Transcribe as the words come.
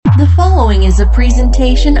The following is a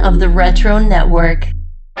presentation of the Retro Network.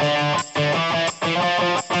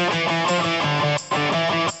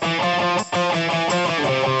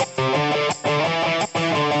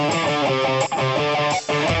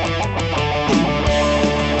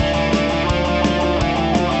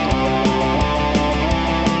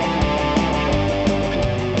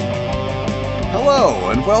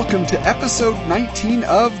 Welcome to episode 19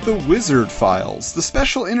 of The Wizard Files, the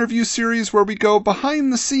special interview series where we go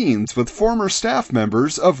behind the scenes with former staff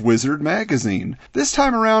members of Wizard Magazine. This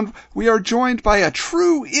time around, we are joined by a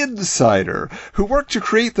true insider who worked to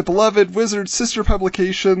create the beloved Wizard sister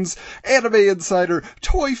publications, Anime Insider,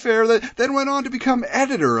 Toy Fair, that then went on to become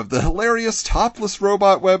editor of the hilarious Topless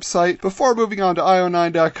Robot website before moving on to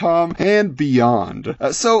io9.com and beyond.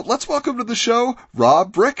 So let's welcome to the show,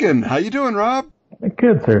 Rob Bricken. How you doing, Rob?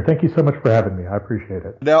 Good, sir. Thank you so much for having me. I appreciate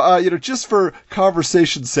it. Now, just for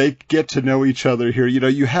conversation's sake, get to know each other here.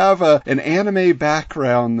 You have an anime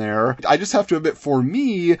background there. I just have to admit, for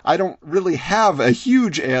me, I don't really have a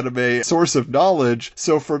huge anime source of knowledge.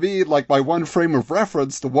 So for me, like my one frame of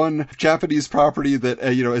reference, the one Japanese property that,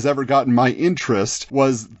 has ever gotten my interest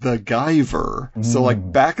was The Guyver. So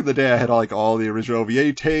like back in the day, I had like all the original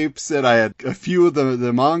OVA tapes and I had a few of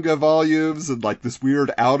the manga volumes and like this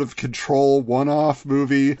weird out of control one-off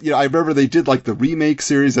movie. I remember they did like the remake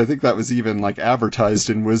series. I think that was even like advertised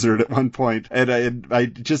in Wizard at one point. And I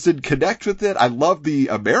just didn't connect with it. I love the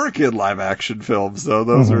American live action films though.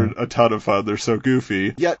 Those are a ton of fun. They're so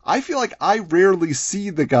goofy. Yet I feel like I rarely see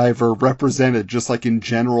the Guyver represented just like in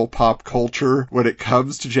general pop culture when it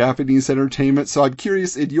comes to Japanese entertainment. So I'm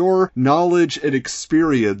curious, in your knowledge and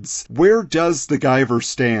experience, where does the Guyver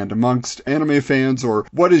stand amongst anime fans, or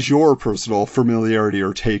what is your personal familiarity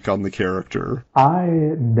or take on the character? I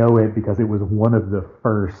know it because it was one of the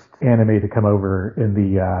first anime to come over in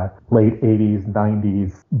the late 80s,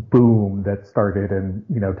 90s boom that started and,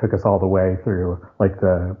 took us all the way through like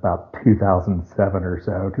about 2007 or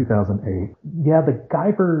so, 2008. Yeah, the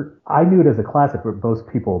Guyver, I knew it as a classic, but most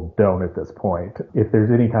people don't at this point. If there's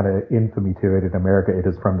any kind of infamy to it in America, it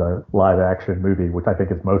is from the live action movie, which I think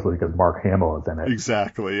is mostly because Mark Hamill is in it.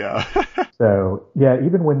 Exactly, yeah. So, yeah,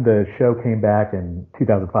 even when the show came back in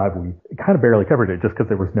 2005, we kind of barely covered it just because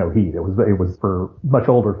there was no heat. It was for much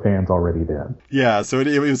older fans already then. Yeah, so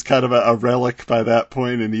it was kind of a relic by that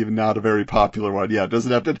point, and even not a very popular one. Yeah, it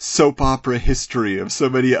doesn't have the soap opera history of so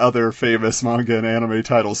many other famous manga and anime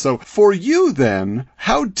titles. So for you then,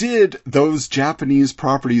 how did those Japanese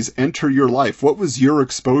properties enter your life? What was your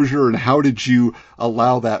exposure, and how did you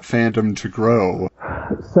allow that fandom to grow?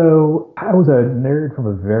 So I was a nerd from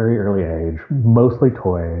a very early age, mostly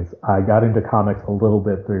toys. I got into comics a little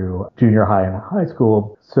bit through junior high and high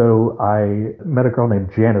school. So I met a girl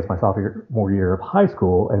named Janice my sophomore year of high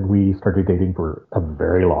school, and we started dating for a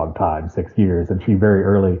very long time, 6 years. And she very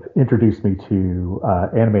early introduced me to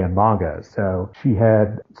anime and manga. So she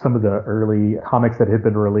had some of the early comics that had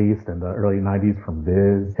been released in the early 90s from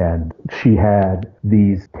Viz. And she had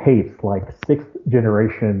these tapes, like sixth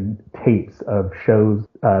generation tapes of shows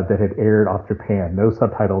that had aired off Japan. No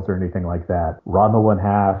subtitles or anything like that. Ranma One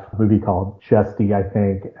Half, a movie called Justy, I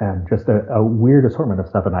think, and just a weird assortment of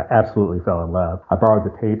stuff, and I absolutely fell in love. I borrowed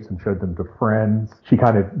the tapes and showed them to friends. She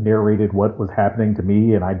kind of narrated what was happening to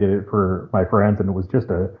me, and I did it for my friends, and it was just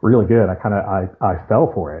really good. I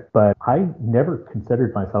fell for it. But I never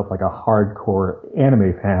considered myself like a hardcore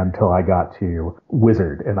anime fan until I got to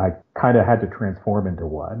Wizard, and I kind of had to transform into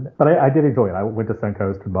one. But I did enjoy it. I went to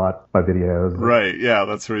Suncoast and bought my videos. Right, yeah,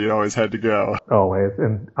 that's where you always had to go. Always.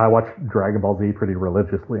 And I watched Dragon Ball Z pretty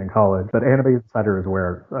religiously in college. But Anime Insider is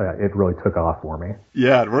where it really took off for me.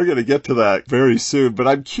 Yeah, and we're going to get to that very soon. But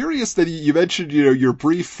I'm curious that you mentioned, your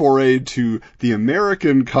brief foray to the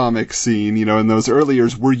American comic scene, in those early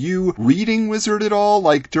years. Were you reading Wizard at all,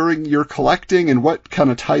 like during your collecting? And what kind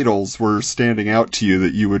of titles were standing out to you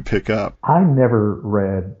that you would pick up? I never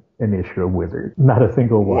read an issue of Wizard. Not a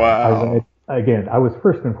single one. Wow. I was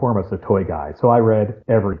first and foremost a toy guy, so I read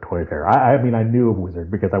every Toy Fair. I knew of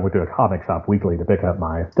Wizard because I went to a comic shop weekly to pick up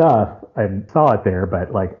my stuff and saw it there, but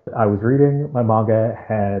I was reading my manga,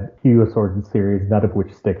 had few assorted series, none of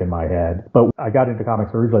which stick in my head. But I got into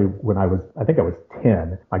comics originally when I was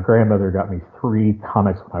 10. My grandmother got me 3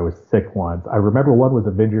 comics when I was sick once. I remember one was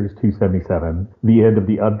Avengers 277, the end of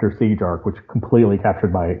the Under Siege arc, which completely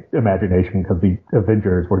captured my imagination because the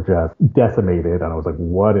Avengers were just decimated, and I was like,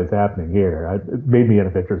 what is happening here? It made me an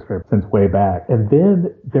Avengers fan since way back. And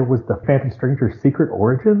then there was the Phantom Stranger Secret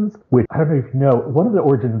Origins, which I don't know if you know. One of the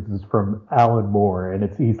origins is from Alan Moore, and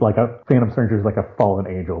he's like Phantom Stranger is like a fallen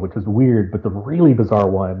angel, which is weird. But the really bizarre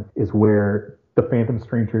one is where the the Phantom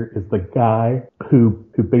Stranger is the guy who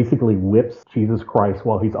basically whips Jesus Christ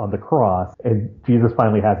while he's on the cross, and Jesus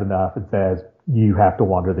finally has enough and says, you have to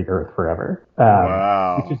wander the earth forever.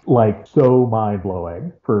 Wow. Which is like so mind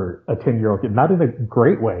blowing for a 10-year-old kid. Not in a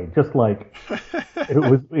great way, just like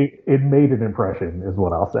it made an impression is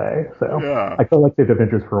what I'll say. So yeah. I collected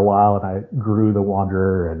Avengers for a while and I grew the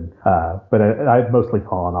Wanderer, and but I'd mostly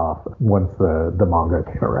fallen off once the manga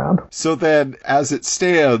came around. So then, as it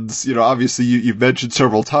stands, obviously you've mentioned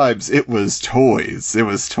several times, it was toys. It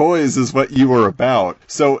was toys is what you were about.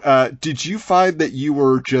 So did you find that you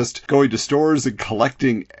were just going to stores and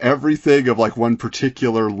collecting everything of like one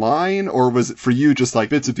particular line, or was it for you just like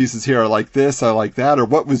bits and pieces here, I like this, I like that, or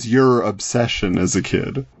what was your obsession as a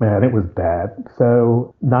kid? Man, it was bad.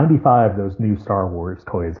 So 95, those new Star Wars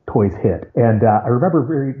toys hit, and I remember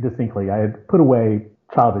very distinctly I had put away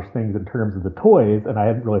childish things in terms of the toys, and I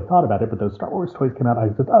hadn't really thought about it, but those Star Wars toys came out. I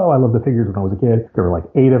said, I love the figures when I was a kid. There were like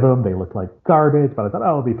 8 of them. They looked like garbage, but I thought,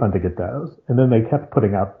 it'll be fun to get those. And then they kept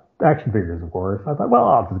putting out action figures, of course. I thought,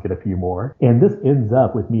 I'll just get a few more. And this ends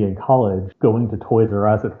up with me in college going to Toys R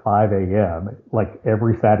Us at 5 a.m., like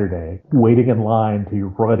every Saturday, waiting in line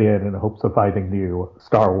to run in hopes of finding new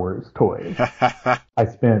Star Wars toys. I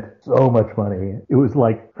spent so much money. It was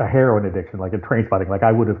like a heroin addiction, like a train spotting. Like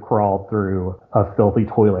I would have crawled through a filthy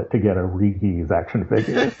toilet to get a Reese's action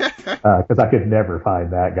figure because I could never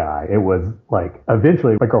find that guy. It was like,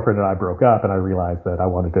 eventually my girlfriend and I broke up and I realized that I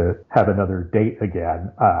wanted to have another date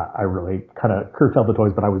again. I really kind of curtailed the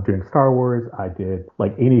toys, but I was doing Star Wars. I did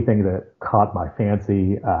like anything that caught my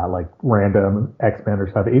fancy, like random X-Men or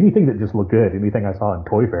stuff, anything that just looked good, anything I saw in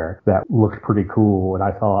Toy Fair that looked pretty cool. And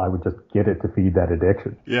I thought I would just get it to feed that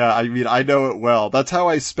addiction. Yeah, I mean, I know it well. That's how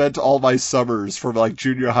I spent all my summers from like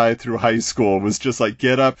junior high through high school, was just like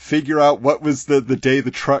get up, figure out what was the day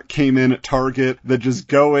the truck came in at Target, then just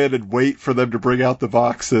go in and wait for them to bring out the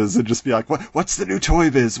boxes and just be like, what's the new Toy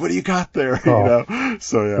Biz? What do you got there?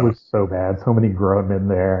 So yeah. It was so bad. So many grown men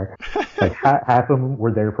there. Like half of them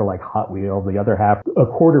were there for like Hot Wheels. The other half, a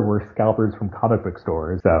quarter were scalpers from comic book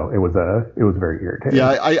stores. So it was very irritating. Yeah,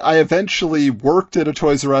 I eventually worked at a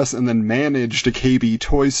Toys R Us and then managed a KB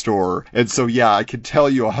toy store. And so, yeah, I can tell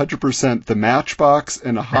you 100% the Matchbox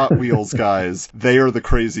and Hot Wheels guys, they are the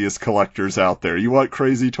craziest collectors out there. You want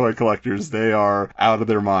crazy toy collectors, they are out of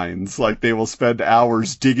their minds. Like, they will spend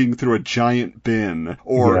hours digging through a giant bin,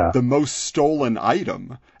 or the most stolen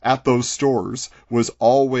item at those stores was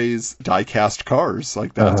always die-cast cars.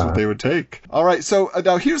 Like, that's what they would take. All right, so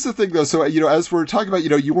now here's the thing, though. So, as we're talking about,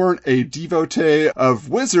 you weren't a devotee of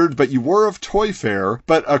Wizard, but you were of Toy Fair.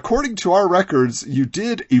 But according to our records, you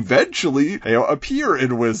did eventually appear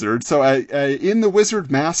in Wizard. So in the Wizard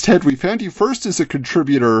masthead, we found you first as a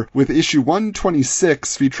contributor with issue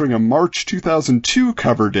 126, featuring a March 2002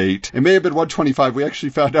 cover date. It may have been 125. We actually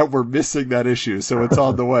found out we're missing that issue, so it's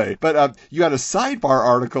on the way. But you had a sidebar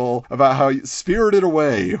article about how Spirited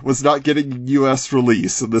Away was not getting U.S.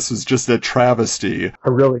 release, and this was just a travesty. I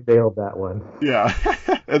really nailed that one. Yeah.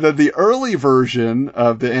 And then the early version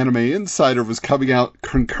of the Anime Insider was coming out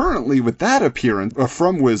concurrently with that appearance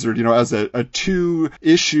from Wizard, as a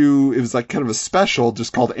 2-issue, it was like kind of a special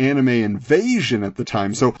just called Anime Invasion at the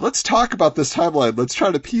time. So let's talk about this timeline. Let's try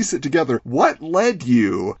to piece it together. What led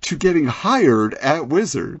you to getting hired at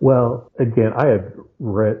Wizard? Well, again, I had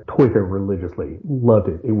read Toy Fair religiously, loved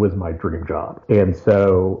it. It was my dream job. And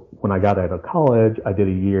so when I got out of college, I did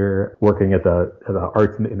a year working as the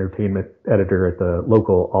arts and entertainment editor at the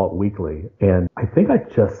local alt weekly. And I think I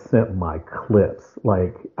just sent my clips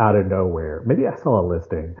like out of nowhere. Maybe I saw a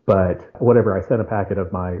listing, but whatever. I sent a packet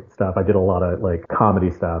of my stuff. I did a lot of like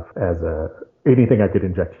comedy stuff as anything I could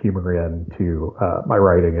inject humor into my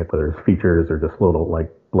writing, whether it's features or just little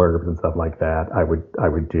like blurbs and stuff like that, I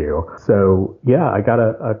would do. So yeah, I got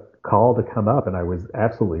a call to come up and I was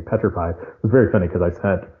absolutely petrified. It was very funny because I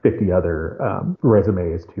sent 50 other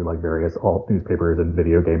resumes to like various alt newspapers and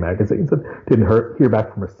video game magazines and didn't hear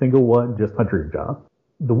back from a single one, just my dream job.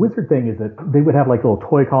 The Wizard thing is that they would have like little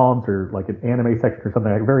toy columns or like an anime section or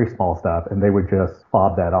something, like very small stuff, and they would just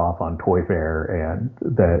fob that off on Toy Fair and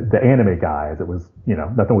the anime guys. It was,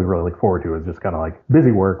 nothing we really look forward to. It was just kind of like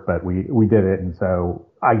busy work, but we did it. And so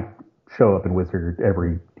I show up in Wizard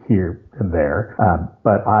every here and there.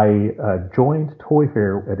 But I joined Toy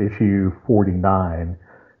Fair at issue 49,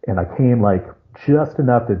 and I came like just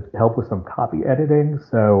enough to help with some copy editing.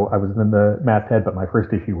 So I was in the masthead, but my first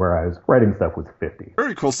issue where I was writing stuff was 50.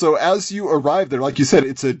 Very cool. So as you arrive there, like you said,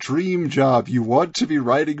 it's a dream job. You want to be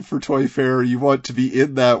writing for Toy Fair. You want to be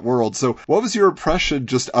in that world. So what was your impression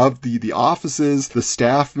just of the offices, the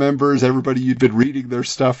staff members, everybody you'd been reading their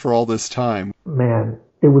stuff for all this time? Man,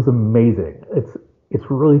 It was amazing. It's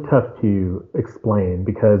really tough to explain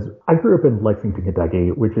because I grew up in Lexington,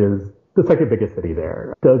 Kentucky, which is the second biggest city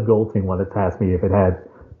there. Doug Goldstein wanted to ask me if it had,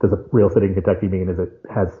 does a real city in Kentucky mean is it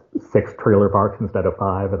has 6 trailer parks instead of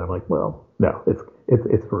 5? And I'm like, well, no, it's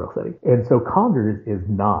a real city. And so Congers is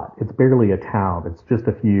not. It's barely a town. It's just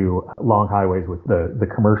a few long highways with the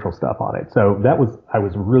commercial stuff on it. So I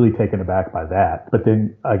was really taken aback by that. But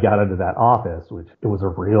then I got into that office, which it was a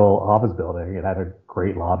real office building. It had a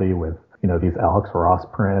great lobby with, these Alex Ross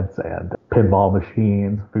prints and pinball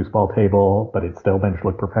machines, foosball table, but it still managed to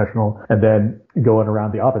look professional. And then going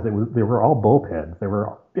around the office, they were all bullpens. They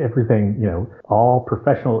were everything, all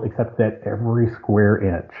professional except that every square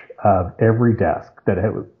inch of every desk that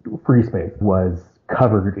had free space was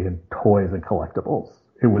covered in toys and collectibles.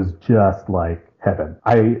 It was just like heaven.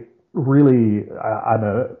 I'm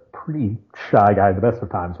a pretty shy guy the best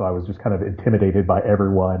of times, so I was just kind of intimidated by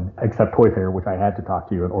everyone except Toy Fair, which I had to talk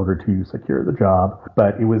to in order to secure the job.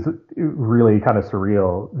 But it was really kind of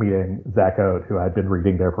surreal meeting Zach Oat, who I'd been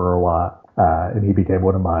reading there for a while, and he became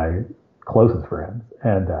one of my closest friends.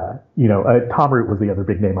 And, Tom Root was the other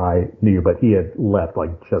big name I knew, but he had left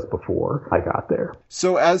just before I got there.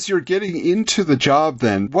 So as you're getting into the job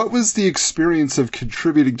then, what was the experience of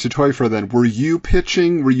contributing to Toy Fair then? Were you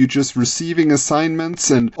pitching? Were you just receiving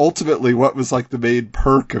assignments? And ultimately, what was the main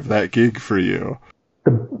perk of that gig for you?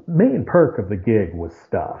 The main perk of the gig was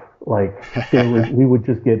stuff. We would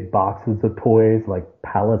just get boxes of toys,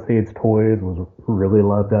 Palisades Toys really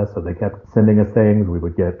loved us, so they kept sending us things. We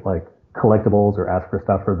would get collectibles or ask for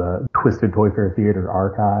stuff for the Twisted Toy Fair Theater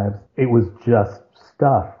archives. It was just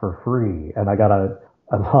stuff for free. And I got a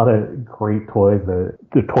lot of great toys.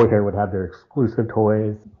 The Toy Fair would have their exclusive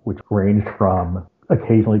toys, which ranged from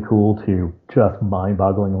occasionally cool to just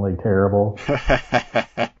mind-bogglingly terrible.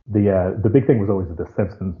 The big thing was always the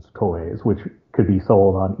Simpsons toys, which could be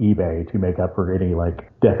sold on eBay to make up for any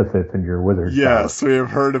deficits in your Wizard Yes, stuff. We have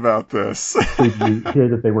heard about this. Did you hear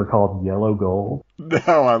that they were called Yellow Gold? No,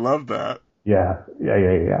 I love that. Yeah.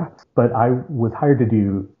 But I was hired to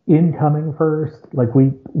do incoming first.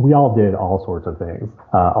 We all did all sorts of things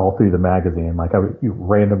all through the magazine.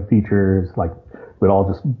 Random features, we'd all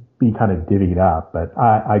just be kind of divvied up. But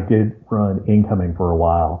I did run incoming for a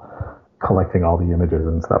while, collecting all the images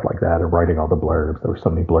and stuff like that and writing all the blurbs. There were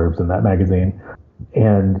so many blurbs in that magazine.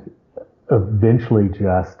 And eventually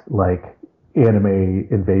just Anime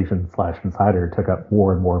Invasion / Insider took up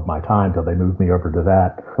more and more of my time till they moved me over to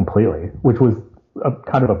that completely, which was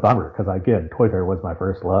kind of a bummer because, again, Toy Fair was my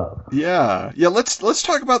first love. Yeah. Let's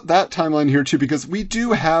talk about that timeline here too, because we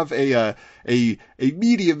do have a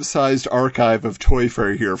medium-sized archive of Toy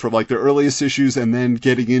Fair here from the earliest issues and then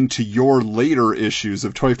getting into your later issues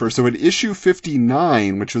of Toy Fair. So in issue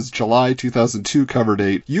 59, which was July 2002 cover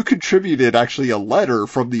date, you contributed actually a letter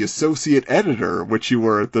from the associate editor, which you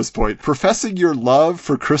were at this point, professing your love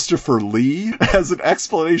for Christopher Lee as an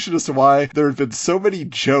explanation as to why there had been so many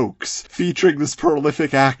jokes featuring this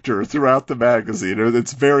prolific actor throughout the magazine.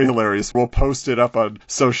 It's very hilarious. We'll post it up on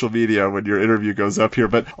social media when your interview goes up here.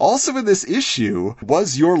 But also in this issue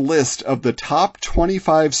was your list of the top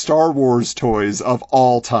 25 Star Wars toys of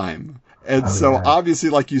all time. And obviously,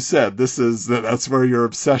 like you said, that's where your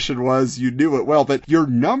obsession was. You knew it well, but your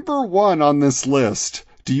number one on this list,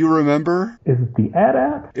 do you remember? Is it the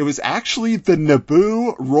AT-AT? It was actually the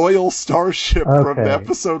Naboo Royal Starship from the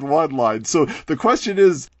episode 1 line. So the question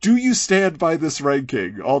is, do you stand by this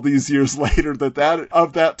ranking all these years later that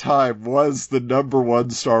of that time was the number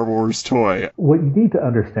one Star Wars toy? What you need to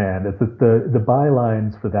understand is that the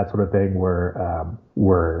bylines for that sort of thing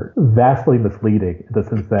were vastly misleading in the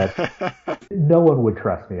sense that no one would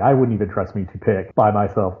trust me. I wouldn't even trust me to pick by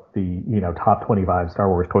myself the top 25 Star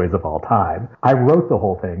Wars toys of all time. I wrote the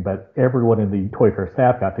whole thing, but everyone in the Toy Fair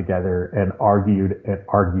staff got together and argued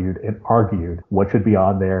what should be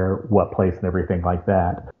on there, what place, and everything like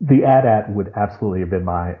that. The AT-AT would absolutely have been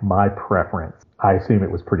my preference. I assume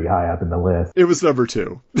it was pretty high up in the list. It was number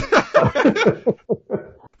 2.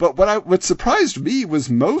 But what surprised me was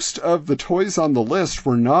most of the toys on the list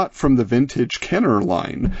were not from the vintage Kenner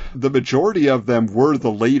line. The majority of them were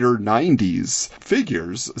the later 90s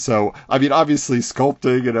figures. So, obviously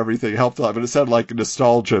sculpting and everything helped a lot, but it sounded like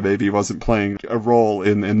nostalgia maybe wasn't playing a role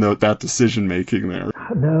in that decision-making there.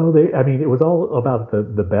 No, it was all about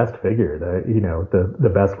the best figure, the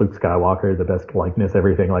best Luke Skywalker, the best likeness,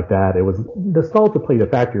 everything like that. It was nostalgia played a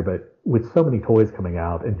factor, but with so many toys coming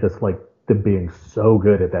out and just them being so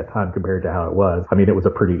good at that time compared to how it was, I mean, it was a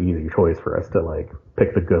pretty easy choice for us to like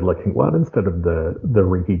pick the good looking one instead of the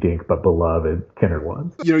rinky dink but beloved Kenner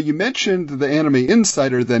ones. You know, you mentioned the Anime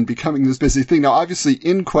Insider then becoming this busy thing. Now, obviously,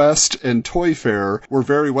 Inquest and Toy Fair were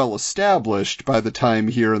very well established by the time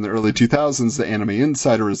here in the early 2000s the Anime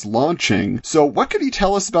Insider is launching. So what can you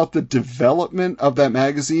tell us about the development of that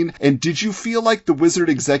magazine? And did you feel like the Wizard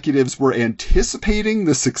executives were anticipating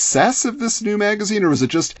the success of this new magazine, or was it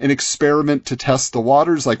just an experiment to test the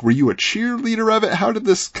waters? Like, were you a cheerleader of it? How did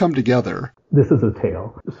this come together? This is a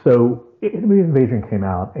tale. So Anime Invasion came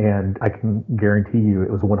out, and I can guarantee you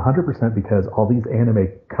it was 100% because all these anime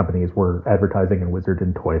companies were advertising in Wizard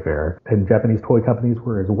and Toy Fair, and Japanese toy companies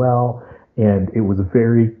were as well. And it was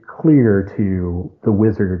very clear to the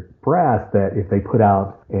Wizard brass that if they put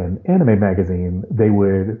out an anime magazine, they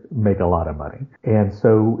would make a lot of money. And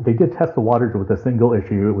so they did test the waters with a single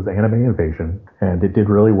issue. It was Anime Invasion, and it did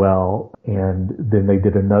really well. And then they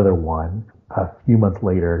did another one a few months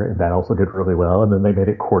later, and that also did really well. And then they made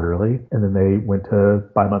it quarterly, and then they went to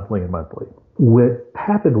bi-monthly and monthly. What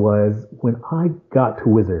happened was, when I got to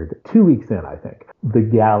Wizard, 2 weeks in, I think, the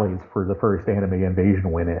galleys for the first Anime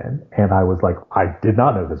Invasion went in, and I was like, I did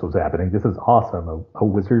not know this was happening. This is awesome. A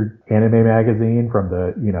Wizard anime magazine from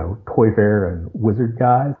the, Toy Fair and Wizard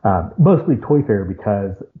guys. Mostly Toy Fair,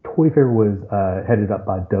 because Toy Fair was headed up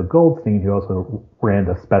by Doug Goldstein, who also ran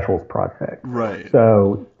the Specials project. Right.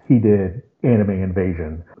 So he did Anime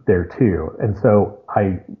Invasion there too. And so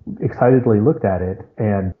I excitedly looked at it,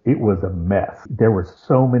 and it was a mess. There were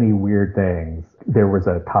so many weird things. There was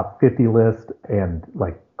a top 50 list, and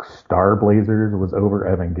like Star Blazers was over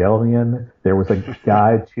Evangelion. There was a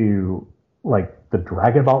guide to like the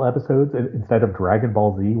Dragon Ball episodes instead of Dragon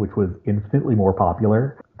Ball Z, which was infinitely more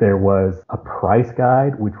popular. There was a price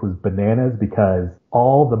guide, which was bananas because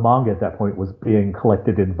all the manga at that point was being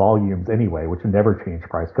collected in volumes anyway, which never changed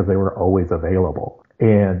price because they were always available.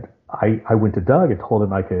 And I went to Doug and told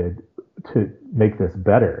him I could to make this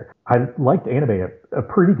better. I liked anime a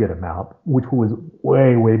pretty good amount, which was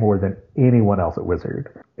way, way more than anyone else at Wizard.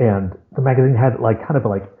 And the magazine had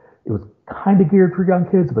it was kind of geared for young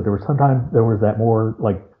kids, but there was that more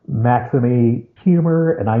like Maxime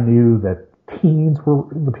humor, and I knew that teens were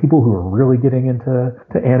the people who were really getting into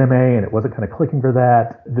anime, and it wasn't kind of clicking for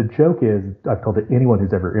that. The joke is, I've told anyone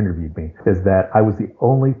who's ever interviewed me, is that I was the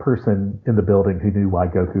only person in the building who knew why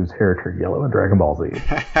Goku's hair turned yellow in Dragon Ball Z.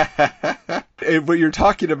 And when you're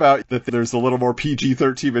talking about that there's a little more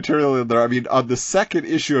PG-13 material in there, I mean, on the second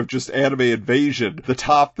issue of just Anime Invasion, the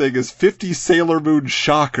top thing is 50 Sailor Moon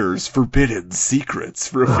shockers, forbidden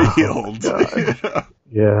secrets revealed. Oh,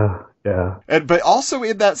 Yeah. But also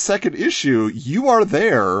in that second issue, you are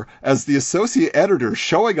there as the associate editor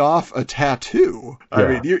showing off a tattoo. Yeah. I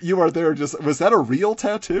mean, you are there was that a real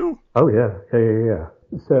tattoo? Oh, yeah.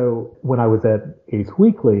 So when I was at Ace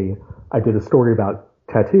Weekly, I did a story about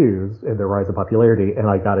tattoos and their rise in popularity, and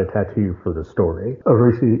I got a tattoo for the story.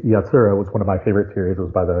 Orochi Yatsura was one of my favorite series. It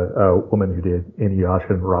was by the woman who did Inuyasha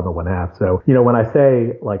and Ranma 1/2. So, when I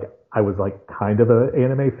say, like, I was like kind of an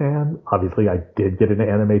anime fan, obviously I did get an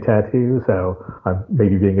anime tattoo, so I'm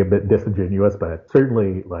maybe being a bit disingenuous, but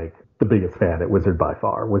certainly like the biggest fan at Wizard by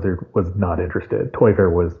far. Wizard was not interested. Toy Fair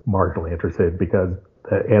was marginally interested because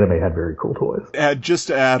the anime had very cool toys. And just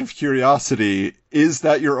out of curiosity, is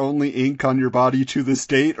that your only ink on your body to this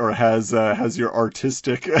date, or has your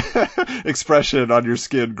artistic expression on your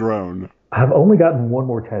skin grown? I've only gotten one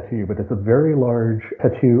more tattoo, but it's a very large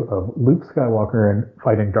tattoo of Luke Skywalker and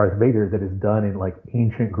fighting Darth Vader that is done in like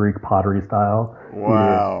ancient Greek pottery style.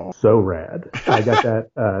 Wow. So rad. I got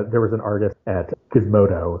that. There was an artist at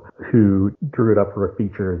Gizmodo who drew it up for a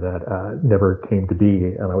feature that never came to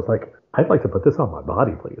be. And I was like, I'd like to put this on my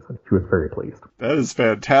body, please. And she was very pleased. That is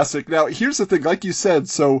fantastic. Now, here's the thing. Like you said,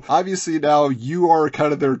 so obviously now you are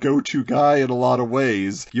kind of their go-to guy in a lot of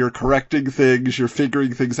ways. You're correcting things. You're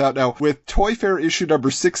figuring things out. Now, with Toy Fair issue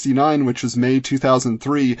number 69, which was May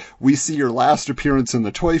 2003, we see your last appearance in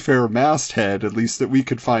the Toy Fair masthead, at least that we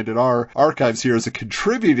could find in our archives here, as a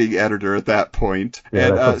contributing editor at that point.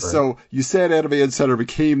 Yeah, and so you said Anime Insider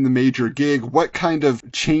became the major gig. What kind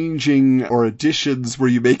of changing or additions were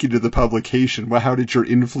you making to the publication? How did your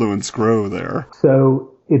influence grow there?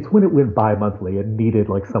 So it's when it went bi-monthly and needed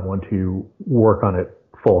like someone to work on it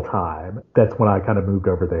full time. That's when I kind of moved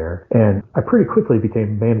over there. And I pretty quickly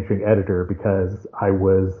became managing editor because I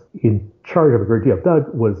was in charge of a great deal.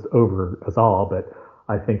 Doug was over us all, but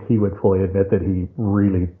I think he would fully admit that he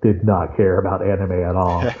really did not care about anime at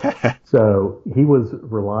all. So he was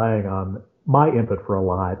relying on my input for a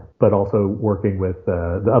lot, but also working with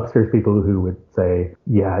the upstairs people who would say,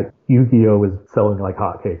 yeah, Yu-Gi-Oh is selling like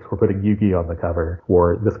hotcakes. We're putting Yu-Gi-Oh on the cover.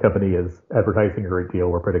 Or this company is advertising a great deal.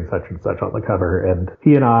 We're putting such and such on the cover. And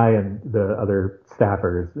he and I and the other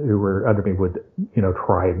staffers who were under me would,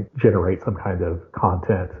 try and generate some kind of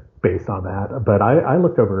content based on that. But I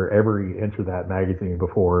looked over every inch of that magazine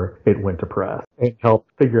before it went to press and helped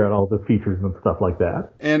figure out all the features and stuff like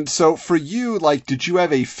that. And so for you, did you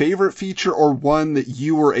have a favorite feature or one that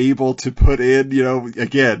you were able to put in?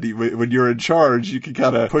 Again, when you're in charge, you can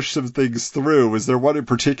kind of push some things through. Was there one in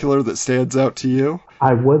particular that stands out to you?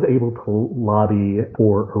 I was able to lobby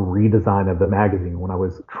for a redesign of the magazine when I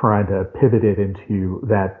was trying to pivot it into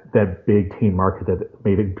that big teen market that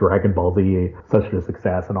made it Dragon Ball Z such a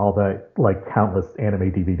success and all the countless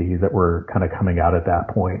anime DVDs that were kind of coming out at that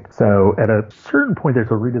point. So at a certain point, there's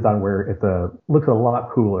a redesign where it looks a lot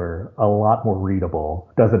cooler, a lot more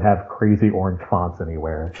readable, doesn't have crazy orange fonts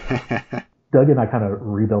anywhere. Doug and I kind of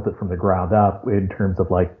rebuilt it from the ground up in terms of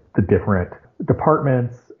the different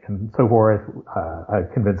departments and so forth. I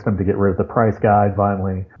convinced him to get rid of the price guide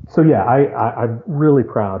finally. So yeah, I'm really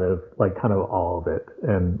proud of kind of all of it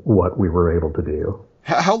and what we were able to do.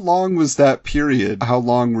 How long was that period? How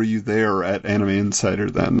long were you there at Anime Insider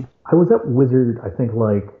then? I was at Wizard, I think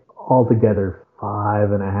altogether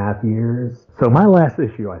 5.5 years. So my last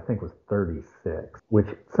issue, I think, was 36, which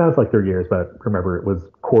sounds like 30 years, but remember it was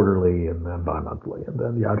quarterly and then bi-monthly and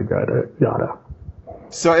then yada, yada, yada.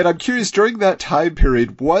 So, and I'm curious, during that time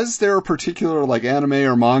period, was there a particular anime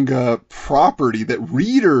or manga property that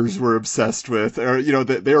readers were obsessed with, or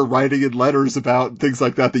that they were writing in letters about, things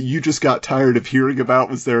like that you just got tired of hearing about?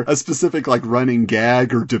 Was there a specific running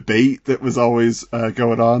gag or debate that was always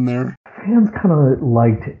going on there? Fans kind of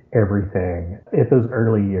liked everything at those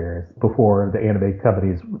early years before the anime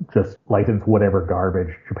companies just licensed whatever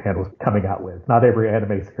garbage Japan was coming out with. Not every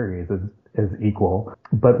anime series is equal.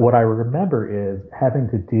 But what I remember is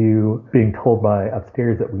being told by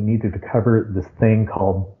upstairs that we needed to cover this thing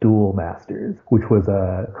called Duel Masters, which was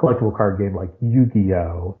a collectible card game like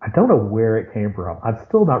Yu-Gi-Oh! I don't know where it came from. I'm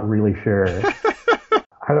still not really sure.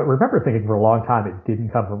 I remember thinking for a long time it didn't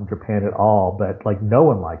come from Japan at all, but no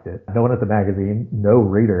one liked it. No one at the magazine, no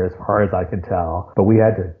reader as far as I can tell. But we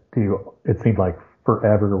had to do, it seemed like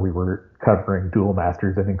forever we were covering Duel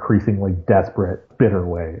Masters in increasingly desperate, bitter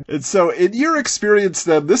ways. And so in your experience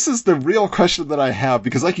then, this is the real question that I have,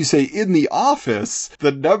 because like you say, in the office,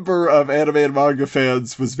 the number of anime and manga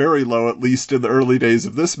fans was very low, at least in the early days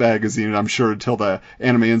of this magazine, and I'm sure until the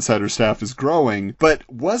Anime Insider staff is growing. But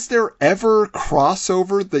was there ever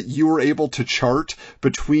crossover that you were able to chart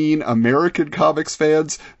between American comics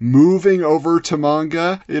fans moving over to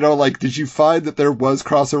manga? Did you find that there was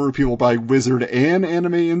crossover, people buying Wizard and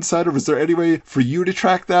Anime Insider? Was there any way for you to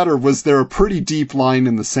track that, or was there a pretty deep line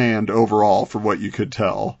in the sand overall from what you could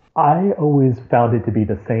tell? I always found it to be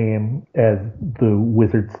the same as the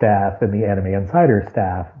Wizard staff and the Anime Insider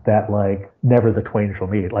staff, that never the twain shall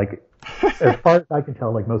meet. As far as I can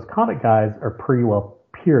tell, most comic guys are pretty well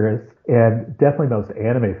purists, and definitely most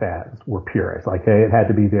anime fans were purists. It had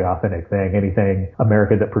to be the authentic thing. Anything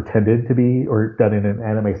American that pretended to be or done in an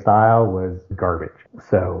anime style was garbage.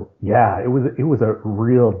 So yeah, it was a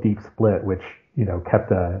real deep split, which kept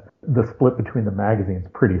the split between the magazines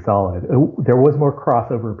pretty solid. There was more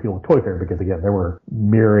crossover appeal with Toy Fair because, again, there were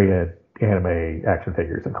myriad anime action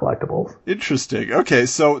figures and collectibles. Interesting. Okay,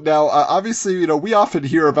 so now obviously, we often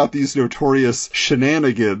hear about these notorious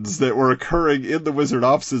shenanigans that were occurring in the Wizard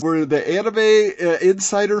offices. Were the Anime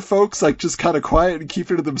Insider folks just kind of quiet and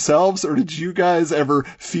keep it to themselves, or did you guys ever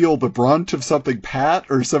feel the brunt of something Pat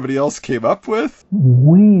or somebody else came up with?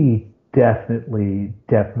 We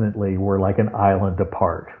definitely were like an island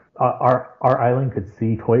apart. Our island could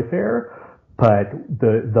see Toy Fair, but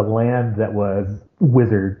the land that was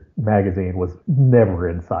Wizard magazine was never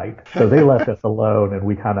in sight. So they left us alone, and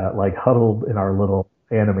we kind of huddled in our little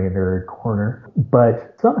anime nerd corner.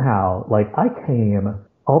 But somehow,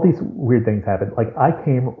 all these weird things happened. I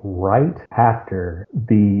came right after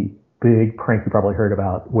the big prank you probably heard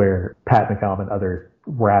about where Pat McCallum and others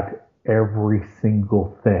wrapped every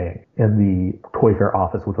single thing in the Toy Fair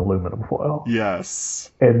office with aluminum foil.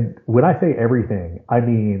 Yes. And when I say everything, I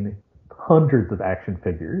mean hundreds of action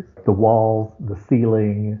figures. The walls, the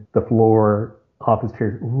ceiling, the floor, office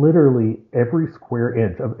chairs, literally every square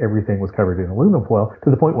inch of everything was covered in aluminum foil, to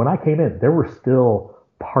the point when I came in, there were still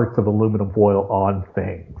parts of aluminum foil on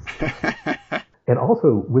things. And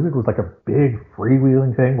also, Wizard was a big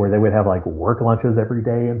freewheeling thing where they would have work lunches every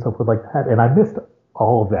day and so forth like that. And I missed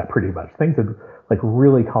all of that pretty much. Things had like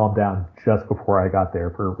really calmed down just before I got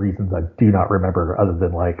there for reasons I do not remember other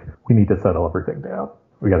than like, we need to settle everything down.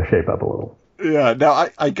 We got to shape up a little. Yeah, now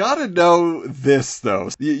I gotta know this though.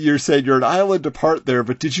 You're saying you're an island apart there,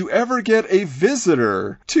 but did you ever get a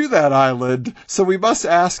visitor to that island? So we must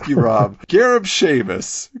ask you, Rob, Gareb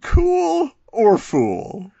Shamus, cool or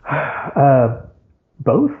fool?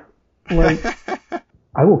 Both. Like,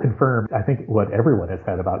 I will confirm, I think what everyone has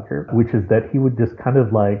said about Gareb, which is that he would just kind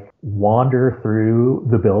of like wander through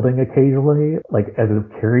the building occasionally, like as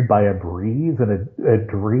if carried by a breeze in a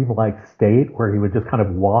dream-like state where he would just kind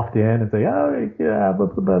of waft in and say, oh, yeah, blah,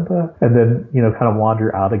 blah, blah, blah, and then, you know, kind of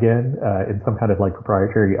wander out again in some kind of like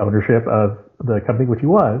proprietary ownership of the company, which he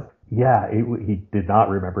was. Yeah, he did not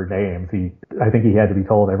remember names. I think he had to be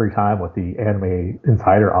told every time what the Anime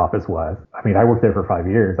Insider office was. I mean, I worked there for 5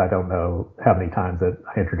 years. I don't know how many times that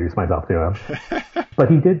I introduced myself to him. But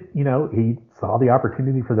he did, you know, he saw the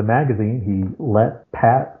opportunity for the magazine. He let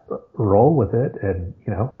Pat roll with it, and,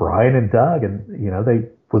 you know, Brian and Doug, and, you know, they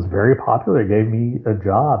was very popular, gave me a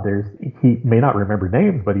job. He may not remember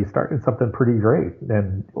names, but he started something pretty great.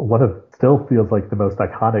 And still feels like the most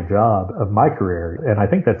iconic job of my career. And I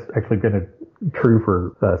think that's actually been true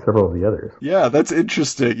for several of the others. Yeah, that's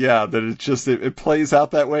interesting. Yeah, that it plays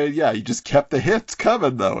out that way. Yeah, he just kept the hits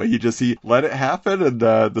coming though. He let it happen, and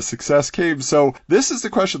the success came. So this is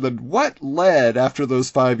the question then: what led after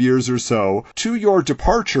those 5 years or so to your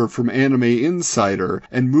departure from Anime Insider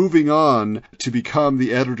and moving on to become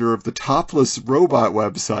the editor of the Topless Robot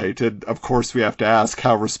website? And of course, we have to ask,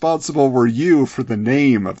 how responsible were you for the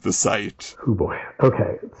name of the site? Oh boy.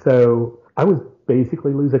 Okay, so I was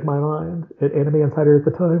basically losing my mind at Anime Insider at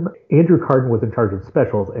the time. Andrew Carden was in charge of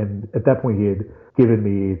specials, and at that point he had given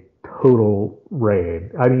me total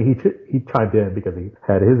reign. I mean, he chimed in because he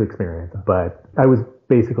had his experience, but I was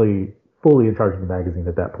basically fully in charge of the magazine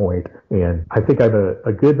at that point. And I think I'm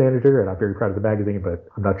a good manager, and I'm very proud of the magazine, but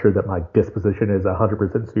I'm not sure that my disposition is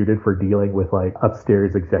 100% suited for dealing with like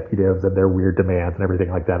upstairs executives and their weird demands and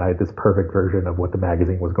everything like that. I had this perfect version of what the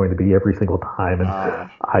magazine was going to be every single time, and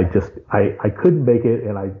I couldn't make it,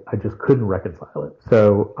 and I just couldn't reconcile it.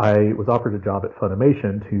 So I was offered a job at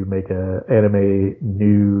Funimation to make a anime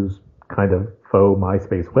news kind of faux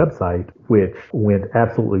MySpace website, which went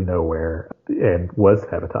absolutely nowhere and was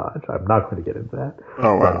sabotage. I'm not going to get into that.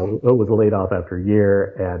 Oh, wow. I was laid off after a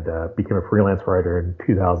year and became a freelance writer in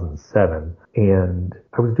 2007. And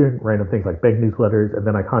I was doing random things like bank newsletters, and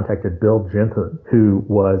then I contacted Bill Jensen, who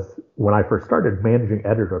was, when I first started, managing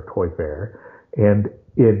editor of Toy Fair. And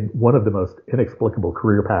in one of the most inexplicable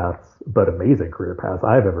career paths, but amazing career paths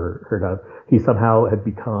I've ever heard of, he somehow had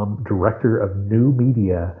become director of new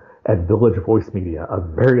media at Village Voice Media, a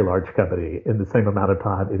very large company, in the same amount of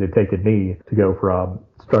time it had taken me to go from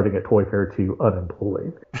starting at Toy Fair to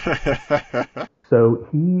unemployed. So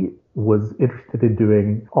he was interested in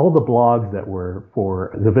doing all the blogs that were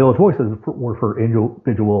for the Village Voices were for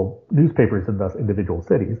individual newspapers in thus individual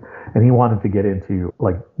cities. And he wanted to get into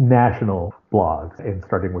like national blogs, and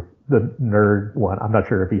starting with the nerd one. I'm not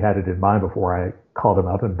sure if he had it in mind before I called him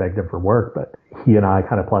up and begged him for work, but he and I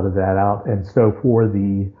kind of plotted that out. And so for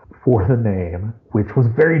the name, which was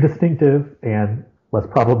very distinctive and less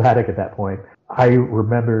problematic at that point, I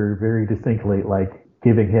remember very distinctly like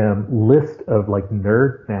giving him list of like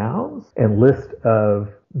nerd nouns and list of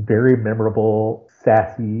very memorable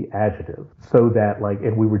sassy adjectives, so that like,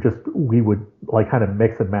 and we would like kind of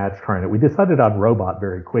mix and match trying it. We decided on robot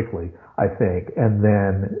very quickly, I think, and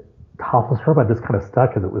then Topless Robot just kind of stuck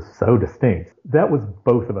because it was so distinct. That was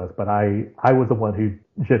both of us, but I was the one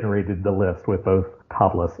who generated the list with both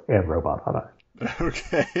Topless and Robot on it.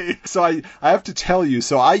 Okay, so I have to tell you,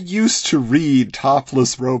 so I used to read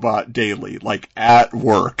Topless Robot daily, like at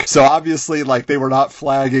work. So obviously, like, they were not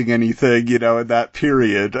flagging anything, you know, in that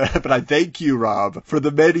period. But I thank you, Rob, for the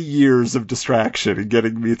many years of distraction and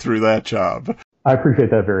getting me through that job. I appreciate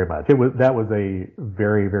that very much. That was a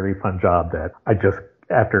very, very fun job that I just,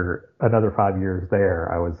 after another 5 years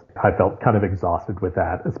there, I felt kind of exhausted with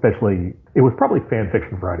that. Especially, it was probably Fan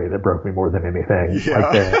Fiction Friday that broke me more than anything. Yeah.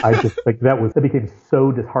 Like, I just like that became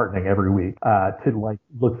so disheartening every week to like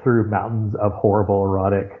look through mountains of horrible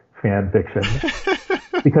erotic fan fiction.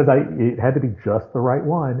 Because it had to be just the right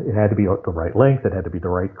one. It had to be the right length. It had to be the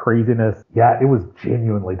right craziness. Yeah, it was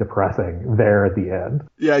genuinely depressing there at the end.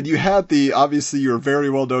 Yeah, and you had obviously you were very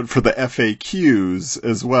well known for the FAQs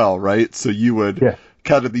as well, right? So you would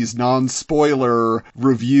kind of these non-spoiler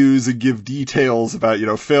reviews and give details about,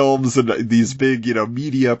 films and these big,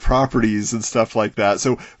 media properties and stuff like that.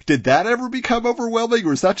 So did that ever become overwhelming,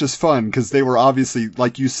 or is that just fun? Because they were obviously,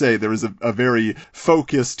 like you say, there was a very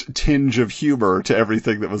focused tinge of humor to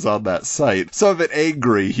everything that was on that site. Some of it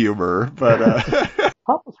angry humor, but...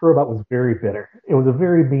 Topless Robot was very bitter. It was a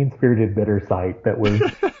very mean-spirited, bitter site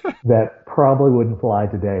that probably wouldn't fly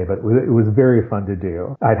today, but it was very fun to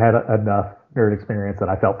do. I'd had enough nerd experience that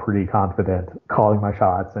I felt pretty confident calling my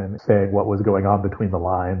shots and saying what was going on between the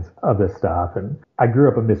lines of this stuff. And I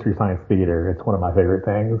grew up in Mystery Science Theater. It's one of my favorite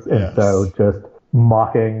things. And so just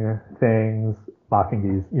mocking things, mocking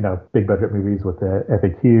these, big budget movies with the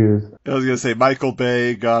FAQs. I was going to say Michael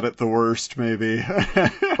Bay got it the worst, maybe.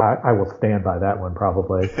 I will stand by that one,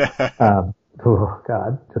 probably. Oh,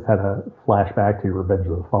 God. Just had a flashback to Revenge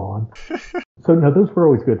of the Fallen. So, no, those were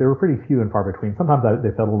always good. They were pretty few and far between. Sometimes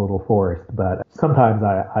they felt a little forced, but sometimes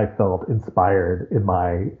I felt inspired in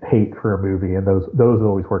my hate for a movie, and those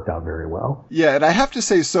always worked out very well. Yeah, and I have to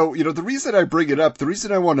say, so, the reason I bring it up, the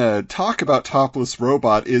reason I want to talk about Topless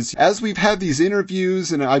Robot is, as we've had these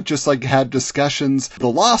interviews, and I've just, had discussions,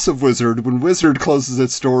 the loss of Wizard, when Wizard closes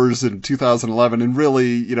its doors in 2011, and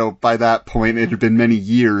really, by that point, it had been many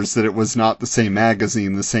years that it was not the same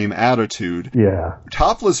magazine, the same attitude. Yeah.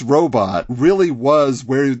 Topless Robot really was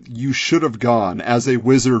where you should have gone as a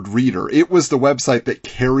Wizard reader. It was the website that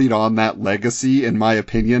carried on that legacy, in my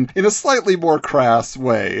opinion, in a slightly more crass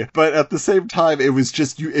way. But at the same time, it was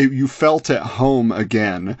just, you felt at home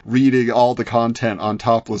again, reading all the content on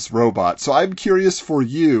Topless Robot. So I'm curious for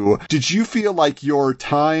you, did you feel like your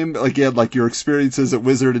time, again, like your experiences at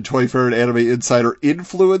Wizard and Toy Fair and Anime Insider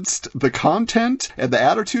influenced the content and the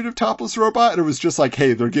attitude of Topless Robot? And it was just like,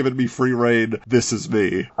 hey, they're giving me free rein, this is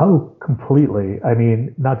me. Oh, completely. I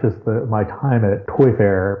mean, not just my time at Toy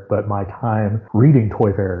Fair, but my time reading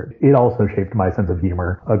Toy Fair. It also shaped my sense of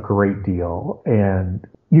humor a great deal. And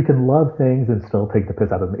you can love things and still take the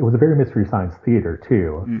piss out of them. It was a very Mystery Science Theater,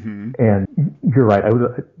 too. Mm-hmm. And you're right. I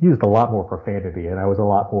used a lot more profanity, and I was a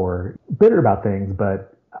lot more bitter about things,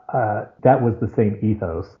 but that was the same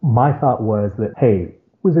ethos. My thought was that, hey,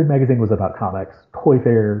 Wizard Magazine was about comics. Toy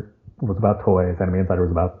Fair was about toys. Anime Insider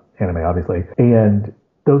was about anime, obviously. And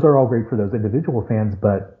those are all great for those individual fans,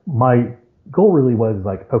 but my goal really was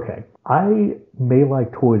okay, I may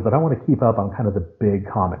like toys, but I want to keep up on kind of the big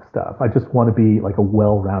comic stuff. I just want to be like a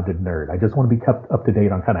well-rounded nerd. I just want to be kept up to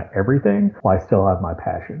date on kind of everything while I still have my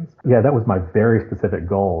passions. Yeah, that was my very specific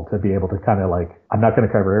goal, to be able to kind of I'm not going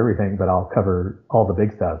to cover everything, but I'll cover all the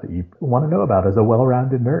big stuff that you want to know about as a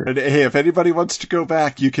well-rounded nerd. And hey, if anybody wants to go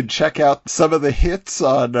back, you can check out some of the hits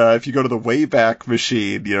on, if you go to the Wayback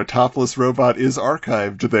Machine, Topless Robot is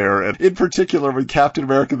archived there. And in particular, when Captain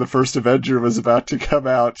America the First Avenger was about to come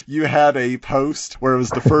out, you had a post where it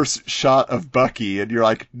was the first shot of Bucky, and you're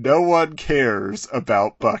like, no one cares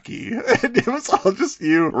about Bucky. And it was all just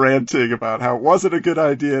you ranting about how it wasn't a good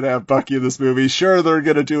idea to have Bucky in this movie. Sure, they're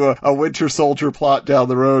going to do a Winter Soldier plot down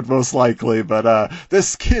the road, most likely, but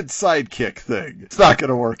this kid sidekick thing, it's not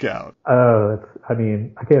going to work out. Oh, I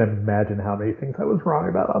can't imagine how many things I was wrong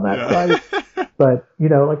about on that side. But,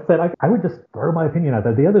 like I said, I would just throw my opinion out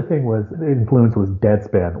there. The other thing was, the influence was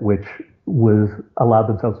Deadspin, which was allowed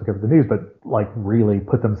themselves to cover the news, but really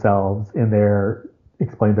put themselves in there,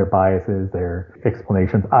 explain their biases, their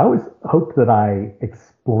explanations. I always hoped that I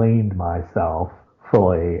explained myself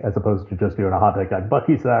fully, as opposed to just doing a hot take like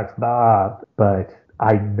Bucky sucks, nah. But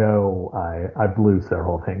I know I blew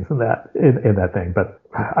several things in that thing. But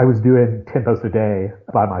I was doing 10 posts a day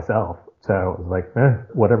by myself. So it was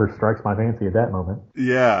whatever strikes my fancy at that moment.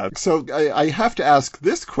 Yeah. So I have to ask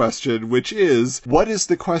this question, which is, what is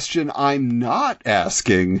the question I'm not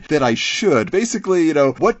asking that I should? Basically,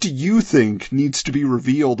 what do you think needs to be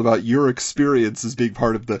revealed about your experience as being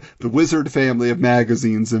part of the Wizard family of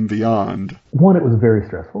magazines and beyond? One, it was very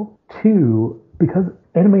stressful. Two, because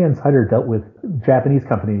Anime Insider dealt with Japanese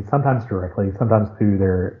companies, sometimes directly, sometimes through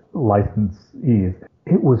their licensees,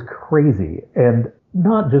 it was crazy. And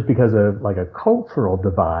not just because of a cultural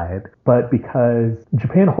divide, but because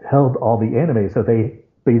Japan held all the anime, so they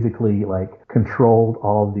basically controlled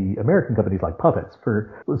all the American companies like puppets,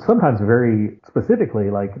 for sometimes very specifically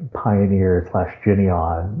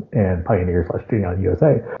Pioneer/Geneon and Pioneer/Geneon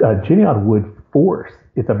USA. Geneon would force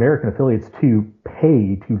its American affiliates to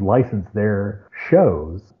pay to license their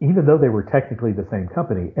shows, even though they were technically the same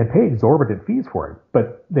company, and pay exorbitant fees for it.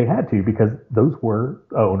 But they had to, because those were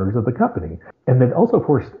owners of the company. And they also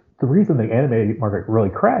forced the reason the anime market really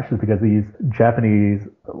crashed is because these Japanese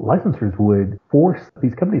licensors would force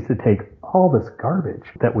these companies to take all this garbage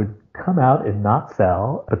that would come out and not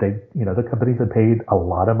sell, but the companies had paid a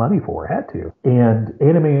lot of money for, had to. And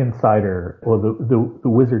Anime Insider, well, the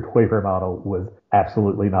Wizard Toy Fair model was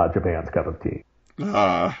absolutely not Japan's cup of tea.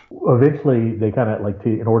 Eventually, they kind of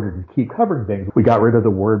in order to keep covering things, we got rid of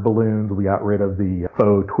the word balloons, we got rid of the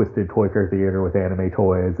faux twisted Toy Fair theater with anime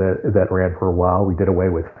toys that ran for a while. We did away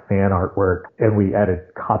with fan artwork, and we added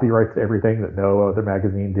copyrights to everything that no other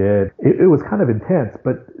magazine did. It was kind of intense,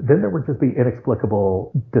 but then there would just be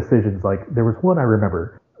inexplicable decisions. Like there was one I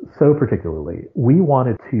remember so particularly. We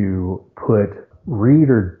wanted to put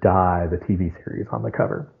Read or Die, the TV series, on the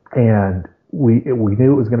cover, and we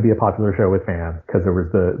knew it was going to be a popular show with fans because there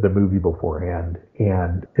was the movie beforehand,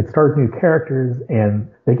 and it starred new characters,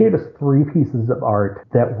 and they gave us 3 pieces of art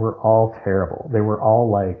that were all terrible. They were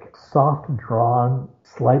all like soft drawn,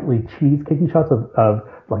 slightly cheese-cakey shots of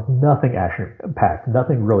like nothing action-packed,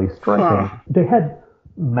 nothing really striking. They had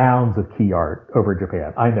mounds of key art over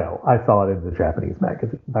Japan. I know. I saw it in the Japanese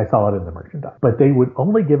magazine. I saw it in the merchandise. But they would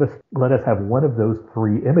only let us have one of those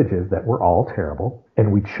 3 images that were all terrible,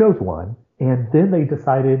 and we chose one. And then they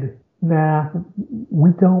decided, nah, we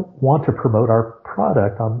don't want to promote our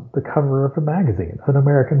product on the cover of a magazine, an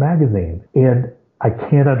American magazine. And I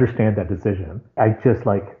can't understand that decision. I just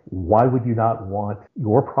why would you not want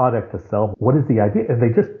your product to sell? What is the idea? And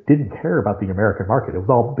they just didn't care about the American market. It was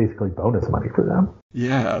all basically bonus money for them.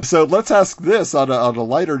 Yeah. So let's ask this on a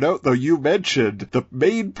lighter note, though. You mentioned the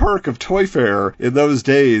main perk of Toy Fair in those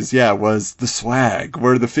days, was the swag,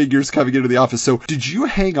 where the figures coming into the office. So did you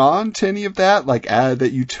hang on to any of that,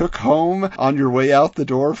 that you took home on your way out the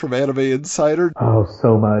door from Anime Insider? Oh,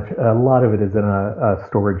 so much. A lot of it is in a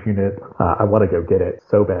storage unit. I want to go get it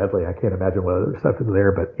so badly. I can't imagine what other stuff is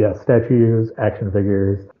there. But yeah, statues, action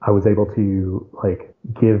figures. I was able to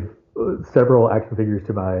give several action figures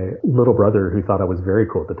to my little brother, who thought I was very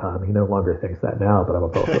cool at the time. He no longer thinks that now, but I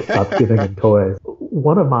was also stopped giving him toys.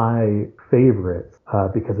 One of my favorites,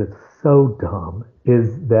 because it's so dumb,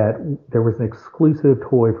 is that there was an exclusive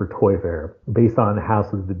toy for Toy Fair based on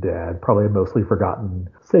House of the Dead, probably a mostly forgotten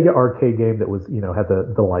Sega arcade game that was, had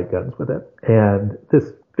the light guns with it. And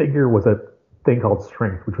this figure was a thing called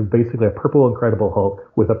Strength, which was basically a purple Incredible Hulk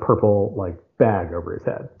with a purple bag over his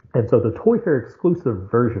head. And so the Toy Fair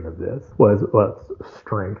exclusive version of this was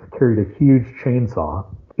Strength, carried a huge chainsaw,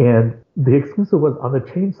 and the exclusive was on the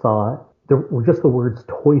chainsaw, there were just the words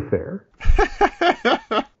Toy Fair.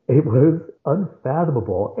 It was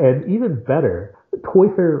unfathomable. And even better, Toy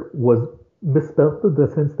Fair was misspelled in the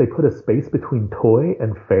sense they put a space between toy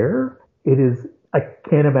and fair. I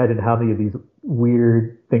can't imagine how many of these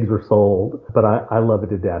weird things were sold, but I love it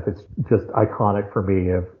to death. It's just iconic for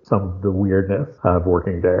me of some of the weirdness of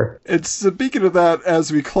working there. And speaking of that,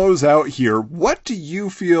 as we close out here, what do you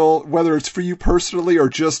feel, whether it's for you personally or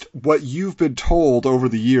just what you've been told over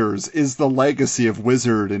the years, is the legacy of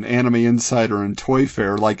Wizard and Anime Insider and Toy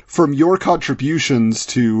Fair? From your contributions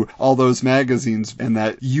to all those magazines and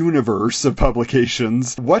that universe of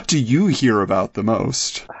publications, what do you hear about the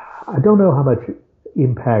most? I don't know how much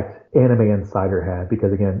impact Anime Insider had,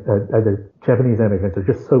 because again, the Japanese anime fans are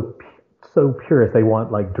just so purist. They want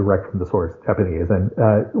direct from the source Japanese. And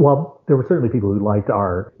while there were certainly people who liked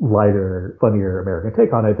our lighter, funnier American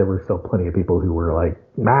take on it, there were still plenty of people who were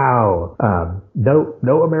no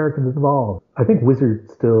Americans involved. I think Wizard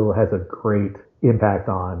still has a great impact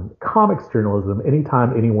on comics journalism.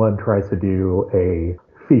 Anytime anyone tries to do a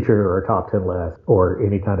feature or a top 10 list or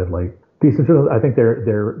any kind of decent journalism, I think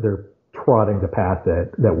they're trotting the path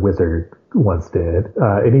that Wizard once did.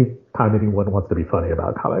 Anytime anyone wants to be funny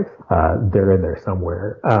about comics, they're in there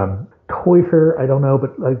somewhere. Toy Fair, I don't know,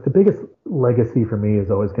 but the biggest legacy for me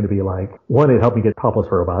is always going to be one, it helped me get topless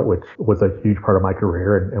for a while, which was a huge part of my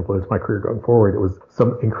career and was my career going forward. It was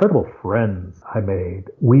some incredible friends I made.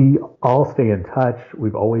 We all stay in touch.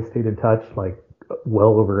 We've always stayed in touch,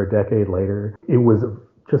 well over a decade later. It was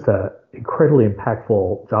just a incredibly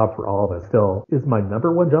impactful job for all of us. Still is my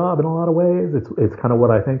number one job in a lot of ways. It's kind of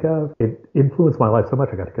what I think of. It influenced my life so much.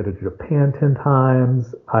 I got to go to Japan 10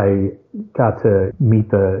 times. I got to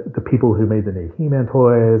meet the people who made the new He-Man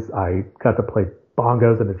toys. I got to play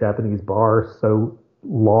bongos in a Japanese bar so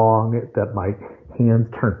long that my hands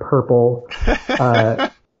turned purple.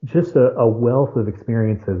 Just a wealth of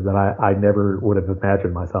experiences that I never would have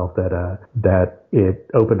imagined myself that it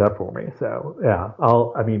opened up for me. So yeah,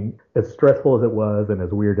 as stressful as it was and as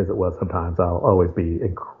weird as it was sometimes, I'll always be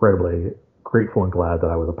incredibly grateful and glad that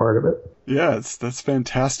I was a part of it. Yes, that's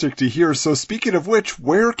fantastic to hear. So speaking of which,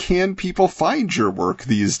 where can people find your work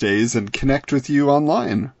these days and connect with you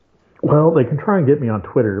online? Well, they can try and get me on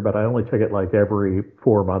Twitter, but I only check it like every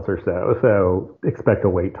 4 months or so expect a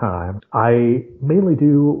wait time. I mainly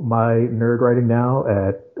do my nerd writing now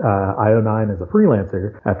at IO9 as a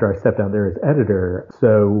freelancer after I step down there as editor,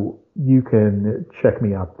 so you can check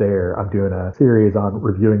me out there. I'm doing a series on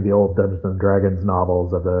reviewing the old Dungeons & Dragons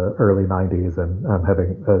novels of the early 90s, and I'm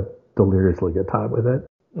having a deliriously good time with it.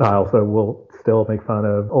 I also will still make fun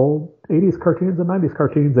of old 80s cartoons and 90s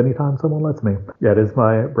cartoons anytime someone lets me. Yeah, it is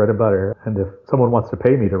my bread and butter, and if someone wants to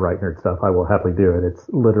pay me to write nerd stuff, I will happily do it. It's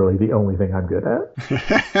literally the only thing I'm good at.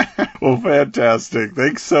 Well, fantastic.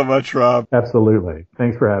 Thanks so much, Rob. Absolutely.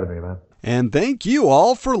 Thanks for having me, man. And thank you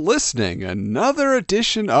all for listening. Another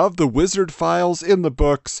edition of the Wizard Files in the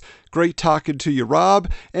books. Great talking to you, Rob,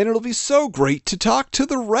 and it'll be so great to talk to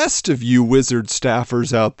the rest of you Wizard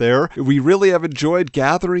staffers out there. We really have enjoyed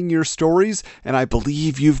gathering your stories, and I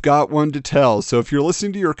believe you've got one to tell. So if you're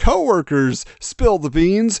listening to your coworkers spill the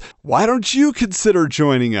beans, why don't you consider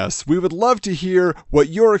joining us? We would love to hear what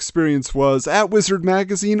your experience was at Wizard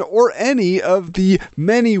Magazine or any of the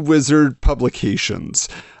many Wizard publications.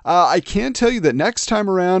 I can tell you that next time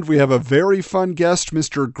around, we have a very fun guest,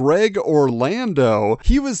 Mr. Greg Orlando.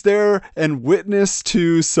 He was there and witness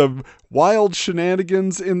to some wild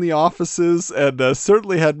shenanigans in the offices and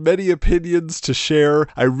certainly had many opinions to share.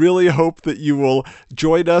 I really hope that you will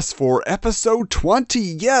join us for episode 20.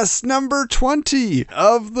 Yes, number 20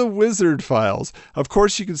 of the Wizard Files. Of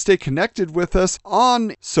course, you can stay connected with us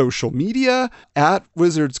on social media at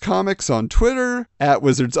Wizards Comics on Twitter, at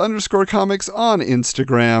Wizards_Comics on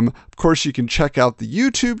Instagram. Of course, you can check out the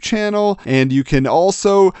YouTube channel, and you can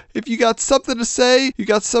also, if you got something to say, you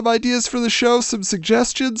got some ideas for the show, some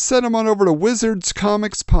suggestions, send them on over to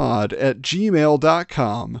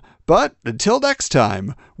wizardscomicspod@gmail.com. But until next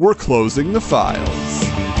time, we're closing the files.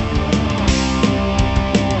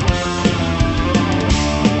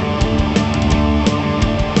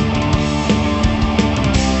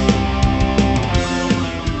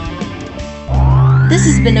 This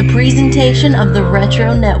has been a presentation of the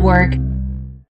Retro Network.